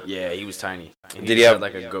Builder guy. Yeah, he was tiny. And Did he just have- had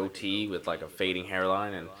like a goatee with like a fading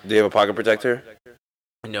hairline and Do you have a pocket protector?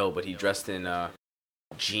 no, but he dressed in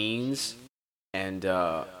jeans and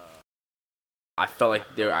I felt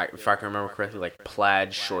like they were, if I can remember correctly, like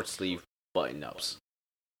plaid short sleeve button ups.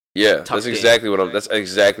 Yeah, Tucked that's in. exactly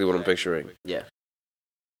what I'm picturing. Yeah.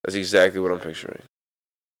 That's exactly what I'm picturing.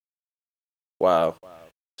 Wow.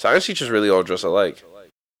 Science teachers really all dress alike.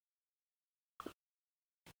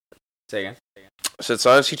 Say again. I said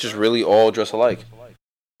science teachers really all dress alike.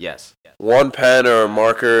 Yes. One pen or a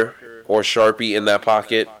marker or Sharpie in that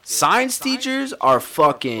pocket. Science teachers are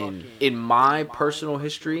fucking, in my personal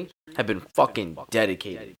history, have been fucking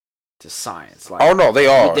dedicated to science. Like, Oh no, they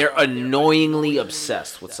are. they're annoyingly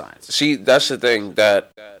obsessed with science. See, that's the thing that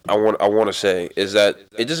I want to say is that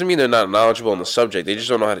it doesn't mean they're not knowledgeable on the subject. They just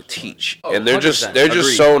don't know how to teach, Oh, and they're 100%. just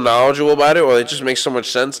Agreed. so knowledgeable about it, or it just makes so much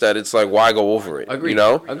sense that it's like, why go over it? Agreed. You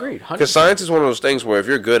know? Agreed. 100%. Because science is one of those things where if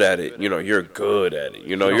you're good at it, you're good at it.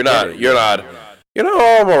 You don't get it. You're not.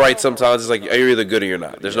 Oh, I'm alright sometimes. It's like you're either good or you're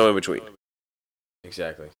not. There's no in between.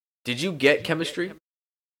 Exactly. Did you get chemistry?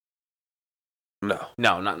 No.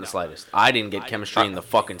 No, not in the slightest. I didn't get chemistry in the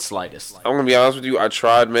fucking slightest. I'm gonna be honest with you. I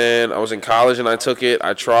tried, man. I was in college and I took it.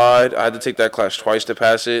 I tried. I had to take that class twice to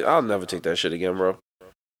pass it. I'll never take that shit again, bro.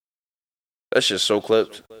 That shit's so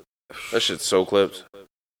clipped. That shit's so clipped.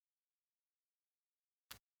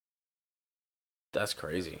 That's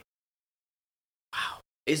crazy. Wow.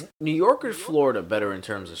 Is New York or Florida better in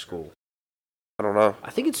terms of school? I don't know. I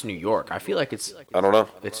think it's New York. I feel like it's I don't know.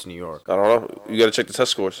 New York. I don't know. You gotta check the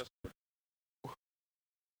test scores.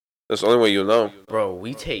 That's the only way you'll know. Bro,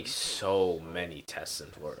 we take so many tests in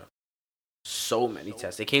Florida. so many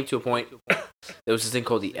tests. It came to a point. There was this thing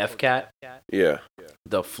called the FCAT, Yeah.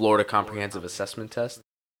 the Florida Comprehensive Assessment Test.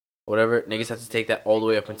 Whatever. Niggas had to take that all the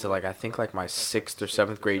way up until like I think like my 6th or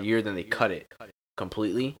 7th grade year. Then they cut it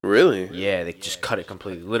completely. Really? Yeah, they just cut it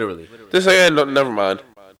completely, literally. This again, no, never mind.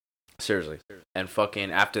 Seriously. And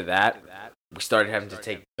fucking after that, we started having to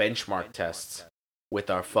take benchmark tests with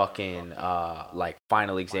our fucking like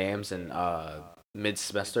final exams and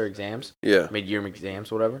mid-semester exams, Yeah. mid-year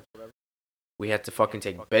exams, whatever. We had to fucking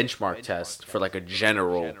take benchmark tests for like a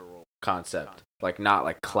general concept, like not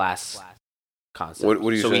like class concept. What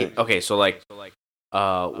are you saying? Okay, so like,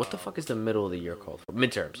 what the fuck is the middle of the year called?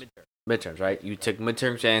 Midterms. Midterms, right? You took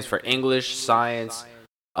midterm exams for English, science,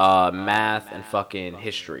 math, and fucking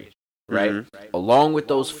history, right? Mm-hmm. Along with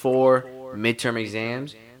those 4 midterm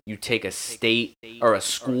exams, you take a state or a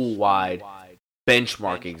school-wide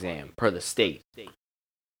benchmark exam per the state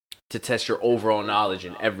to test your overall knowledge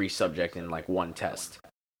in every subject in like one test.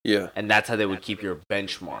 Yeah. And that's how they would keep your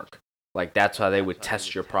benchmark. Like that's how they would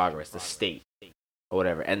test your progress, the state or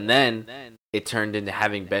whatever. And then it turned into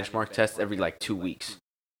having benchmark tests every like 2 weeks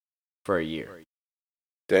for a year.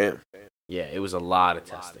 Damn. Yeah, it was a lot of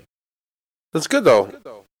testing. That's good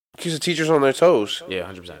though. Keeps the teachers on their toes. Yeah,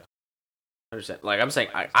 100%. 100%. Like I'm saying,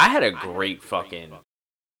 I had a great fucking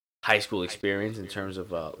high school experience in terms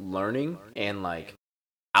of learning and like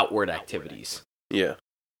outward activities Yeah.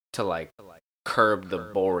 to like curb the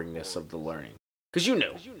boringness of the learning. Because you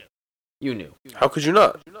knew. How could you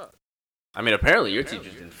not? I mean, apparently your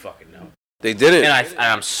teachers didn't fucking know. They didn't. And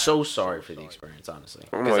I'm so sorry for the experience, honestly.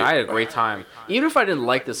 Because I had a great time. Even if I didn't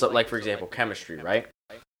like this, like for example, chemistry, right?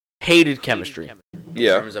 Hated chemistry.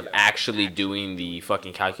 Yeah. In terms of actually doing the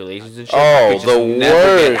fucking calculations and shit. Oh, the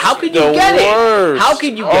worst. How could you get it? How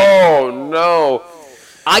could you get it? Oh, no.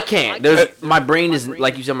 I can't. My brain is,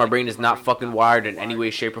 like you said, my brain is not fucking wired in any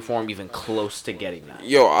way, shape, or form even close to getting that.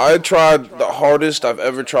 Yo, I tried the hardest I've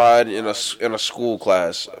ever tried in a school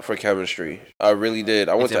class for chemistry. I really did.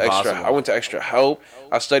 I went to extra help.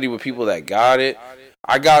 I studied with people that got it.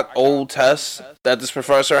 I got old tests that this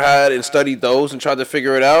professor had and studied those and tried to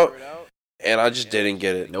figure it out, and I just didn't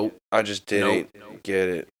get it. Nope. I just didn't get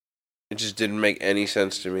it. It just didn't make any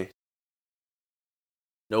sense to me.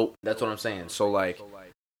 Nope. That's what I'm saying. So like,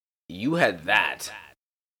 you had that,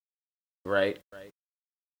 right?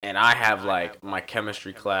 And I have like my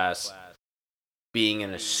chemistry class being in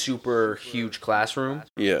a super huge classroom.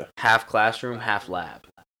 Yeah. Half classroom, half lab.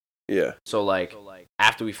 Yeah. So like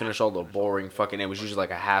after we finished all the boring fucking, it was usually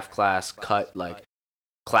like a half class cut like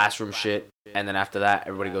classroom shit, and then after that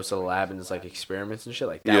everybody goes to the lab and it's like experiments and shit.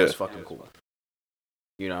 Like that was fucking cool.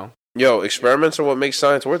 You know? Yo, experiments are what makes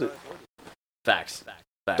science worth it. Facts.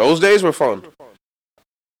 Those days were fun.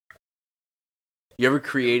 You ever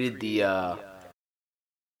created the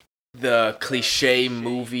cliche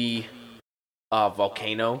movie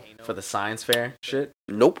volcano for the science fair shit?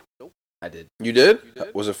 Nope. I did. You did?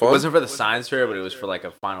 Was it fun? It wasn't for the science fair, but it was for like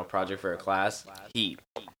a final project for a class.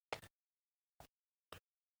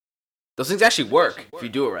 Those things actually work if you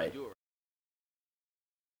do it right.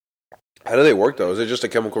 How do they work though? Is it just a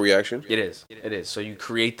chemical reaction? It is. So you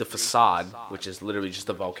create the facade, which is literally just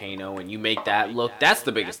a volcano, and you make that look. That's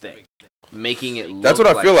the biggest thing. Making it look. That's what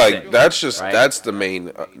I feel like. Sick, That's the main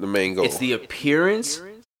goal. It's the appearance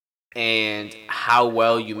and how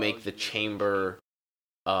well you make the chamber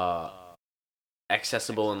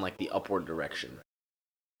accessible in like the upward direction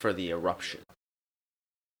for the eruption.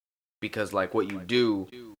 Because like what you do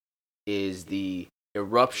is the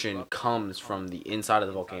eruption comes from the inside of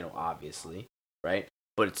the volcano, obviously, right?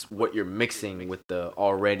 But it's what you're mixing with the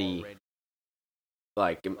already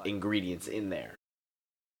like ingredients in there.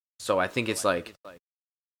 So I think it's like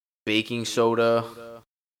baking soda.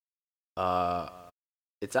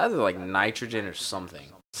 It's either like nitrogen or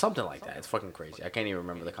something like that. It's fucking crazy. I can't even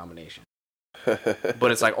remember the combination.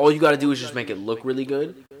 But it's like all you got to do is just make it look really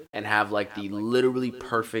good and have like the literally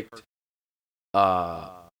perfect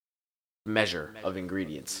measure of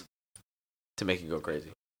ingredients to make it go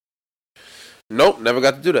crazy. Nope, never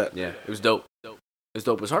got to do that. Yeah, it was dope. It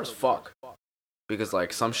was hard as fuck because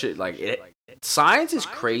like some shit like science is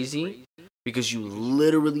crazy because you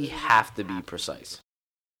literally have to be precise.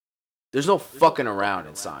 There's no fucking around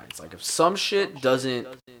in science. Like if some shit doesn't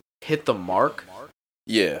hit the mark,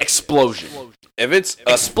 yeah, explosion. If it's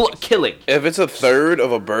killing. If it's a third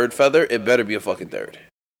of a bird feather, it better be a fucking third.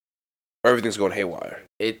 Or everything's going haywire.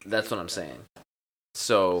 That's what I'm saying.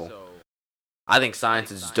 So I think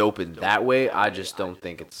science is dope in that way. I just don't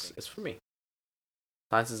think it's for me.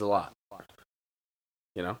 Science is a lot.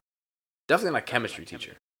 You know? Definitely my chemistry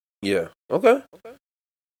teacher. Yeah. Okay.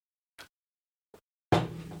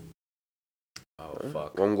 Oh,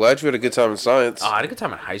 fuck. Well, I'm glad you had a good time in science. Oh, I had a good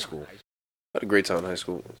time in high school. I had a great time in high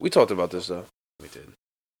school. We talked about this, though. We did.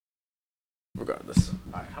 Regardless.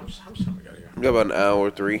 Alright, how much time we got here? We got about an hour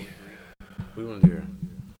or 3. What do you want to do here?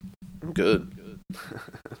 I'm good.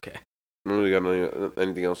 Okay. I don't really got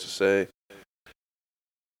anything else to say.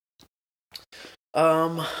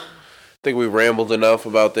 I I think we rambled enough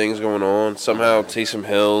about things going on. Somehow Taysom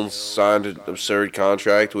Hill signed an absurd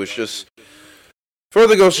contract, which just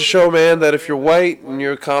further goes to show, man, that if you're white and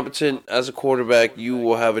you're competent as a quarterback, you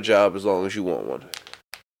will have a job as long as you want one.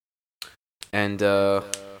 And,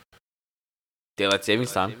 daylight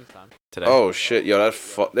savings time today. Oh, shit. Yo,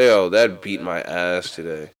 that beat my ass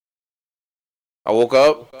today. I woke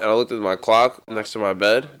up and I looked at my clock next to my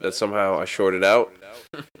bed that somehow I shorted out.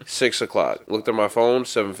 6 o'clock. Looked at my phone,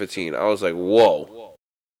 7:15. I was like, whoa.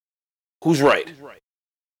 Who's right?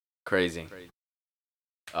 Crazy.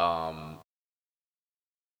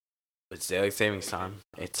 It's daylight savings time.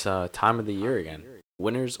 It's time of the year again.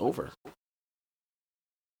 Winter's over.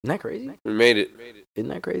 Isn't that crazy? We made it. Isn't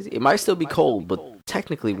that crazy? It might still be cold, but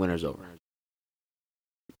technically winter's over.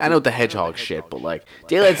 I know the hedgehog shit, but like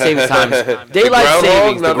daylight savings times, daylight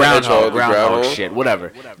savings, the groundhog shit,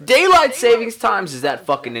 whatever. Daylight savings times is that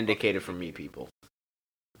fucking indicator for me, people.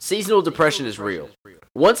 Seasonal depression is real.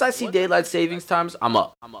 Once I see daylight savings times, I'm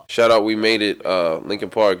up. Shout out, we made it. Linkin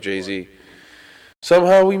Park, Jay-Z.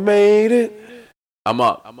 Somehow we made it. I'm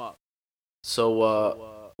up.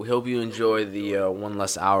 So we hope you enjoy the one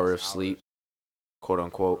less hour of sleep, quote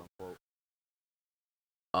unquote.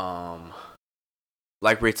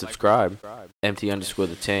 Like, rate, subscribe.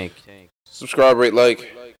 MT_the tank. Subscribe, rate,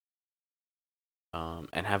 like.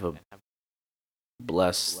 And have a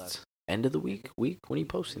blessed end of the week. When are you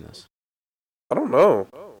posting this? I don't know.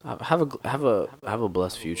 Have a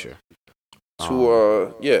blessed future. Have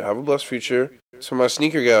a blessed future. To my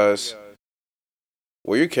sneaker guys,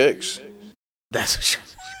 wear your kicks. That's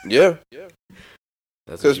Yeah.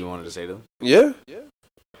 That's what you wanted to say to them? Yeah.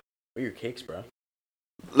 Wear your kicks, bro.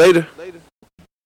 Later.